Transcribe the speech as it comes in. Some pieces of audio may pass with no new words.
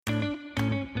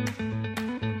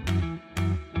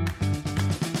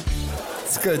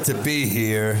It's good to be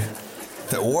here.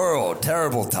 The world,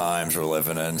 terrible times we're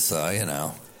living in, so, you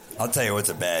know. I'll tell you what's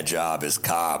a bad job is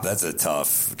cop. That's a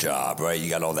tough job, right? You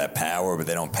got all that power, but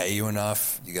they don't pay you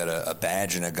enough. You got a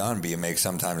badge and a gun, but you make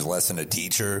sometimes less than a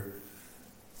teacher.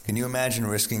 Can you imagine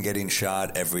risking getting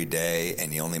shot every day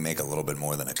and you only make a little bit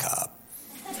more than a cop?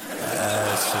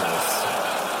 That's just...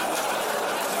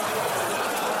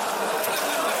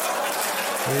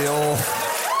 The old...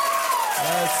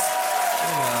 That's,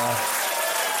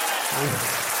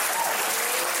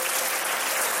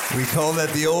 we call that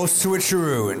the old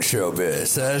switcheroo in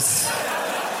showbiz.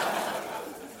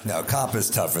 No, cop is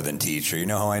tougher than teacher. You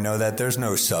know how I know that? There's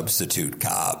no substitute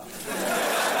cop.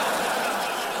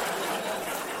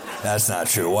 That's not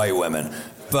true. White women.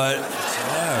 But,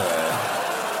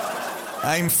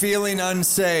 I'm feeling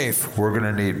unsafe. We're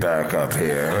going to need backup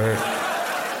here. Right?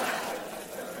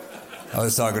 I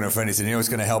was talking to a friend. He said, you know what's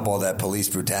going to help all that police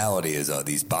brutality is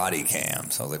these body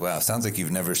cams. I was like, wow, sounds like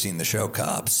you've never seen the show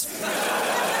Cops.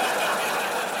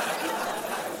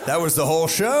 That was the whole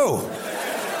show.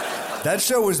 That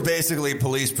show was basically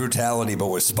police brutality, but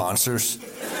with sponsors.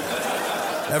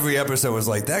 Every episode was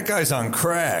like, that guy's on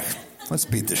crack. Let's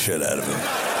beat the shit out of him.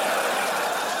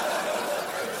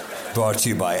 Brought to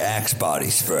you by Axe Body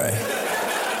Spray.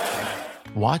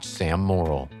 Watch Sam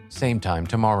Morril, same time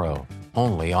tomorrow,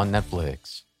 only on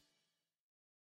Netflix.